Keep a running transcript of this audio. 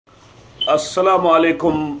Assalamu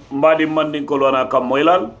alaikum mbadi mandin kolona kam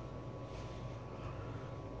moylal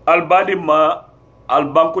al badi ma al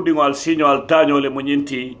banku dingo al signo al tagno le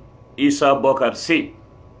munyinti Essa Bokarr si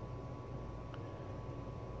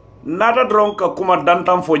nata dron ka kuma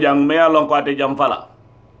dantam fo jang me alon ko ate jam fala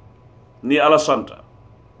ni ala santa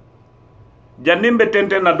janimbe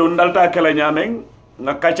tente na don dalta kala nyamen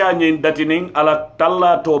nga kacha nyin datinin ala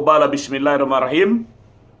talla to bala bismillahir rahmanir rahim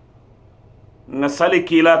nga sali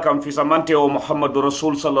kila kam fi samante o Muhammad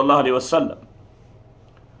Rasul sallallahu alaihi wasallam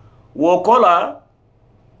wo kola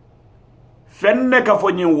fenne ka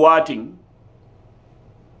fo nyin wating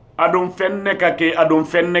adum fenne ka ke adum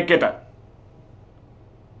fenne keta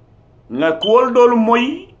nga kuwol dol moy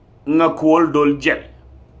nga kuwol dol jel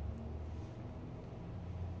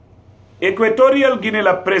EQUATORIAL Guinea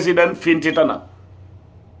la president fintitana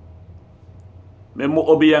memo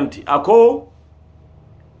obiyanti ako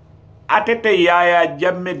atete Yahya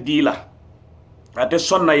Jammeh dila ate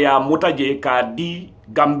sonna ya mutaje ka di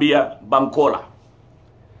Gambia bankola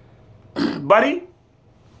bari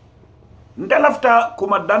ndelafta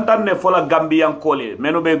kuma dantan ne fola Gambian kole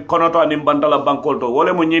menu be konoto ani bandala bankol to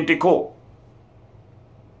wole mo nyinti ko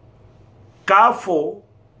kafo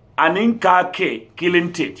anin ka ke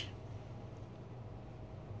kilintiti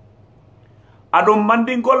adum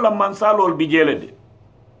mandingol la mansalol bijele de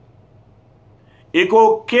iko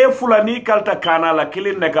ke fulani kalta kana la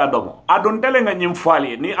kilin ne ka domo adun tele nga nyim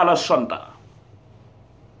fali ni ala sonta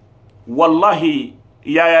wallahi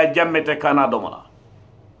Yahya Jammeh te kana domo la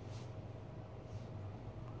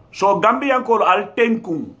so Gambian ko al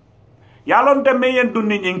tenkum yalon te meyen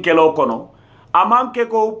dunni nyin kelo kono amanke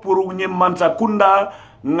ko puru nyim mansa kunda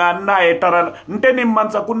nga nae tara nteni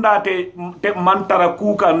mansa kunda te mantara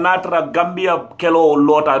kuka natara Gambia kelo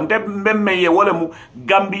lota nte mbemme ye wole mu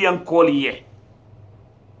Gambian koliye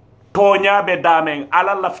tonya be damen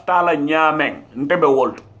ala laftala nyamen ntebe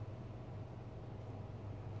wolto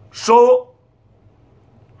so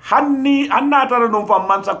hanni annatara dum fam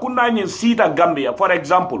mansa kunda nyin sita Gambia for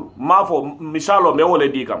example mafo misalo me wole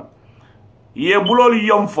dikam ye bulol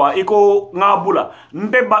yomfa iko ngabula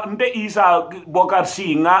nte Essa Bokarr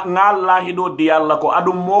si nga lahido di alla ko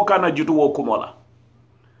adum mokana jutu wo kumola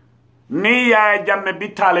ni Yahya Jammeh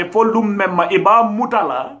bitale folum memma iba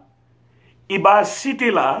mutala iba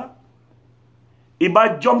sitila iba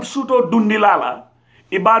jumpsuito dundilala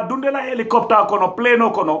iba dundela helicopter kono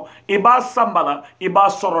pleno kono iba sambala iba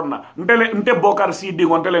soronna nte Bokarr si di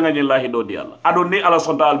ngontele nga lahido di alla ado ni ala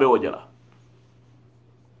sonta albe wojala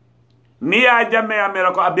ni Yahya Jammeh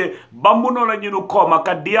amera ko abe bambuno la ñinu koma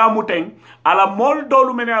ka diamu teng ala mol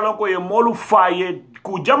dolu mene ala ko ye molu faye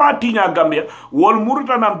ku jama tinya Gambia wol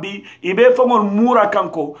murutanam bi ibe fongol mura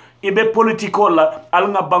kanko ibe politiko la al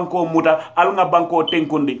nga banko muta al nga banko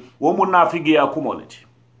tenkundi wo munafigi ya kumoleti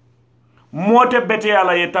mote bete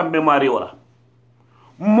ala yetambe mari wala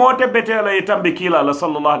mote bete ala yetambe kila la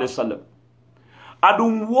sallallahu alaihi wasallam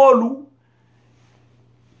adum wolu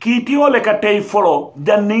kiti ole ka tay folo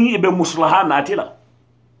janni ibe muslahana atila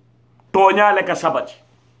tonya le ka sabati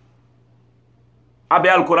abe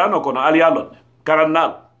alquran ko no aliyalon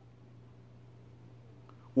karannal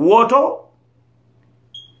woto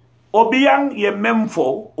obiang ye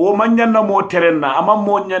memfo o manyanna mo terenna ama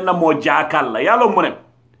mo nyanna mo jakalla yalo munem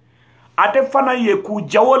ate fana ye ku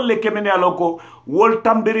jawolle kemene aloko wol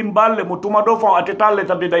tambirim balle mutuma do fa ate talle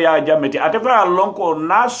tabida ya Jammeh ate fa lonko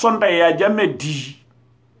na sonda ya Jammeh di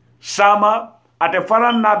sama ate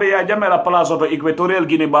faran nabe ya Jammeh la place to EQUATORIAL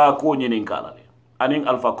Guinea ba ko nyinin kala anin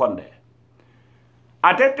Alpha Condé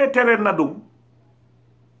ate te teren na dum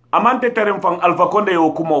amante teren fang Alpha Condé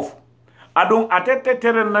o kumof adun ate te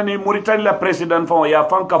teren na ni Mauritanie la president fang ya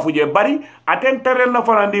fang kafuje bari ate teren na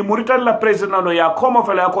fana ni Mauritanie la president no ya koma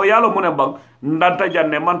fele ko yalo mune bang ndanta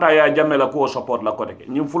janne manta ya Jammeh la ko support la ko teke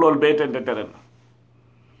nyim fulol be te teren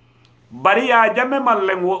bari ya Jammeh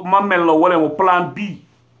mamel no wole mo plan B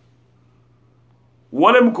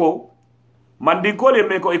wolem ko mandikole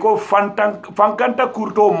me ko iko fankanta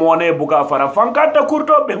kurto mone buka fara fankanta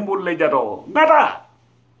kurto bembulle jato ngata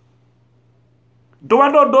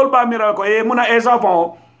domando dolba mira ko e muna Essa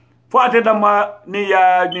fo ate dama ni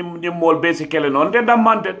ya ni mol besi kele non te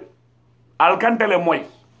damante alkantele moy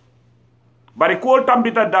bari ko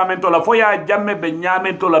tambita damento la fo ya Jammeh be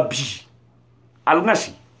nyamento la bi al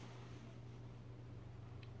ngasi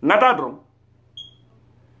ngata dron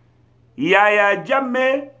Yahya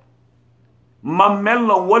Jammeh mamel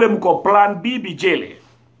no wolem ko plan B bi jele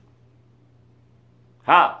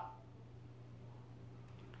ha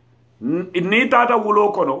ni tata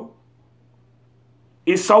wulo kono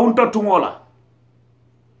i saunta tungola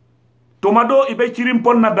tomado ibe chirim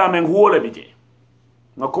ponna damen huole bije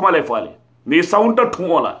nga kuma le fale ni saunta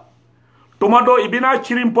tungola tomato ibina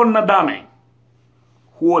chirimpon na dame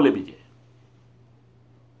huole bije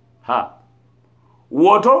ha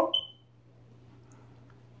woto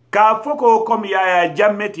ka foko kom Yaya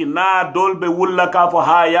Jammeh na dolbe wulla ka fo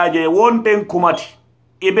ha yaje wonten kumati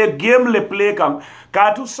ibe game le play kam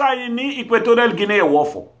ka tu sayi ni Equatorial Guinea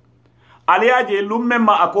wofo aliaje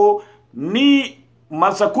lummema ako ni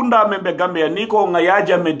masakunda membe Gambia ni ko nga Yaya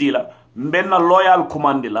Jammeh dila mbenna loyal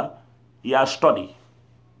commandila ya study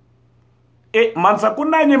e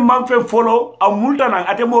mansakunda ni manfe follow a multana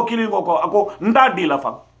ate mo kilingo ko ako nda dila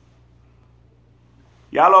fa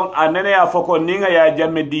yalong anene ya foko ninga Yaya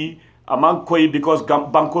Jammeh di amang koy because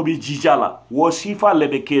banko bi jijala wo sifa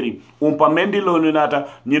lebe keri umpa mendi lo nata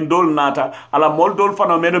nyindol nata ala mol dol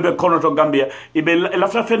fenomeno be konoto Gambia ibe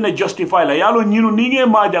lafta fenne justify la yalo nyinu ninge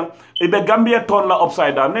majang ibe Gambia ton la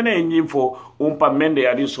upside down nene nyimfo umpa mende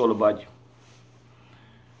adi solo baji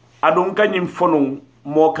adun kanyim fonum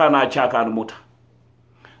mo kana chakan muta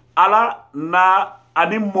ala na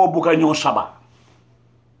anim mo buka nyo saba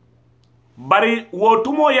bari wo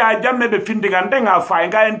tumo Yaya Jammeh be findiga ndenga fa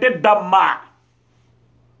nga ente damma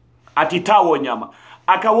atita wo nyama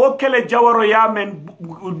aka wo kele jawaro yamen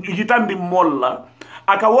yitandi molla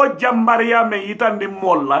aka wo jambar yamen yitandi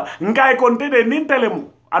molla ngay kon tede nintelemu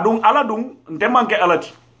adun ala dun ndemanke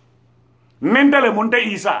alati nintelemu nte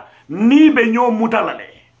Isa ni be nyo mutalale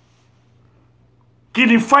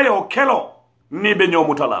kidi fayo kelo ni be nyo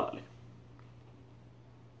mutalale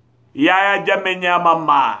Yaya Jammeh nyama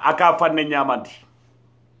ma aka fanne nyamandi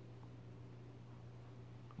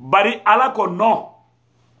bari ala ko no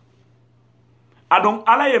adon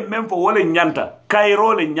ala ye memfo wole nyanta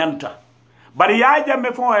kairo le nyanta bari Yaya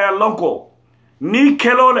Jammeh fon ya lonko ni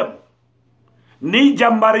kelolem ni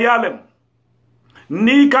jambariyalem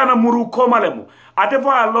ni kana muru komalem ate fo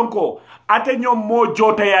ya lonko ate nyom mo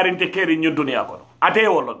jota yarinte keri nyu dunia ko ate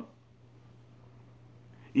wolon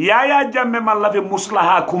Yaya Jammeh malafi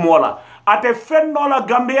muslaha kumola ate fennola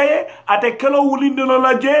Gambia ye ate kelo wulindino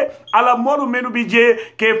la je ala modu menu bi je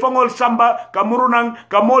ke fongol samba ka murunang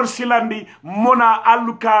ka mol silandi mona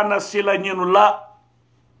alukana sila nyinu la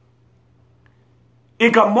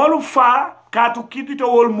ika molu fa katu kitito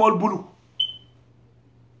wol mol bulu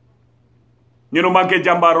nyinu manke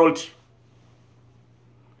jambarolti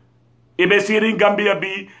ibe siri Gambia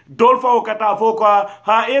bi dolfa o kata foko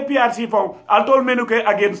ha APRC fon altol menu ke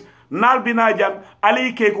against nal binajan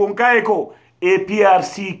ali ke ko kay ko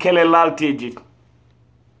APRC kele lalteji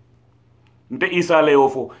nte Isa le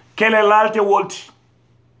ofo kele lalte wolti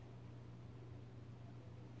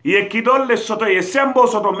ye kidol le soto ye sembo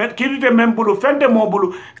soto met kidite membulu fende mo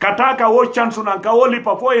bulu kataka wo chansu nan ka woli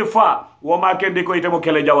pa fo e fa wo ma kende ko itemo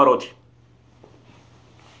kele jawaroti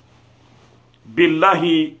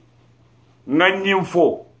billahi nganyim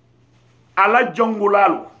fo ala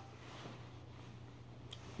jongulalu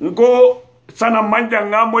ngo sana manja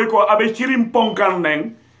nga moy ko abe chirim ponkan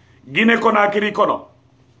neng Gine Conakry kono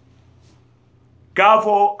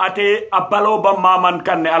kafo ate abalo ba maman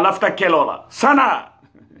kanne alafta kelola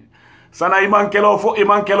sana iman kelo fo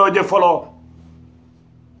iman kelo je folo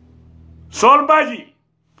sol baji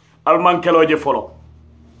alman kelo je folo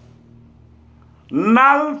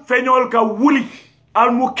nal feñol ka wuli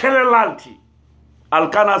al mu kele lalti al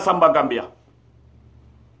kana samba Gambia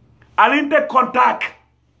alinte contact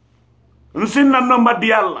nsinna nomba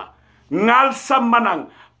dialla ngal sammanang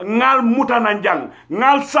ngal mutananjang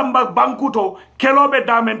ngal samba bankuto kelobe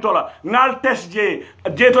damentola ngal tesje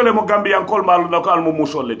jetole mo Gambian kol malu nako al mu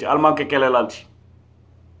musoleti al manke kele lalti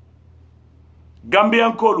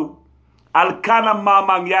Gambian kolu al kana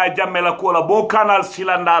mamang Yaya Jammeh la kola bo kanal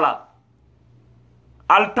silandala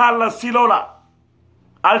al talla silola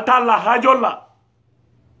al talla hajolla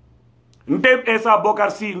Ndeb Essa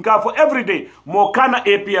Bokarr si nka for every day mo kana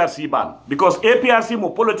APRC ban because APRC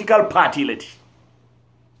mo political party leti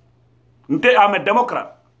nte am a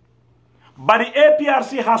Democrat but the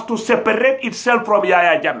APRC has to separate itself from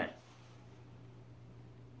Yaya Jammeh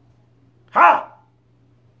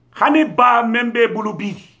hani ba membe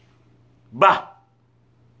bulubi ba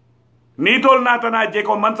nitol natana je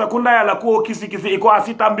ko mansa kunda yala ko kisi iko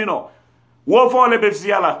asitambino wo fole be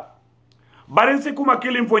fiala barinsi kuma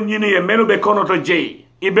kilim fo nyini ye menu be konoto je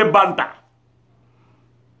ibe banta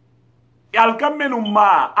alka menu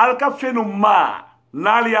ma alka fenu ma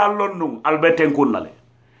nali allonu albeten kunale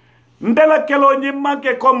ndela kelo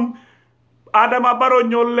nyimmanke kom Adama Barrow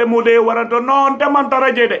nyolle mude waranto non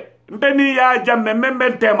temantara je de nteni Yaya Jammeh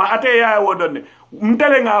memben tema ate ya wodone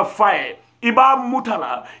mtele nga faye iba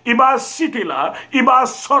mutala iba sitila iba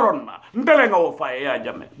soronna ntele nga wo faye Yaya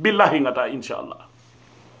Jammeh billahi ngata inshallah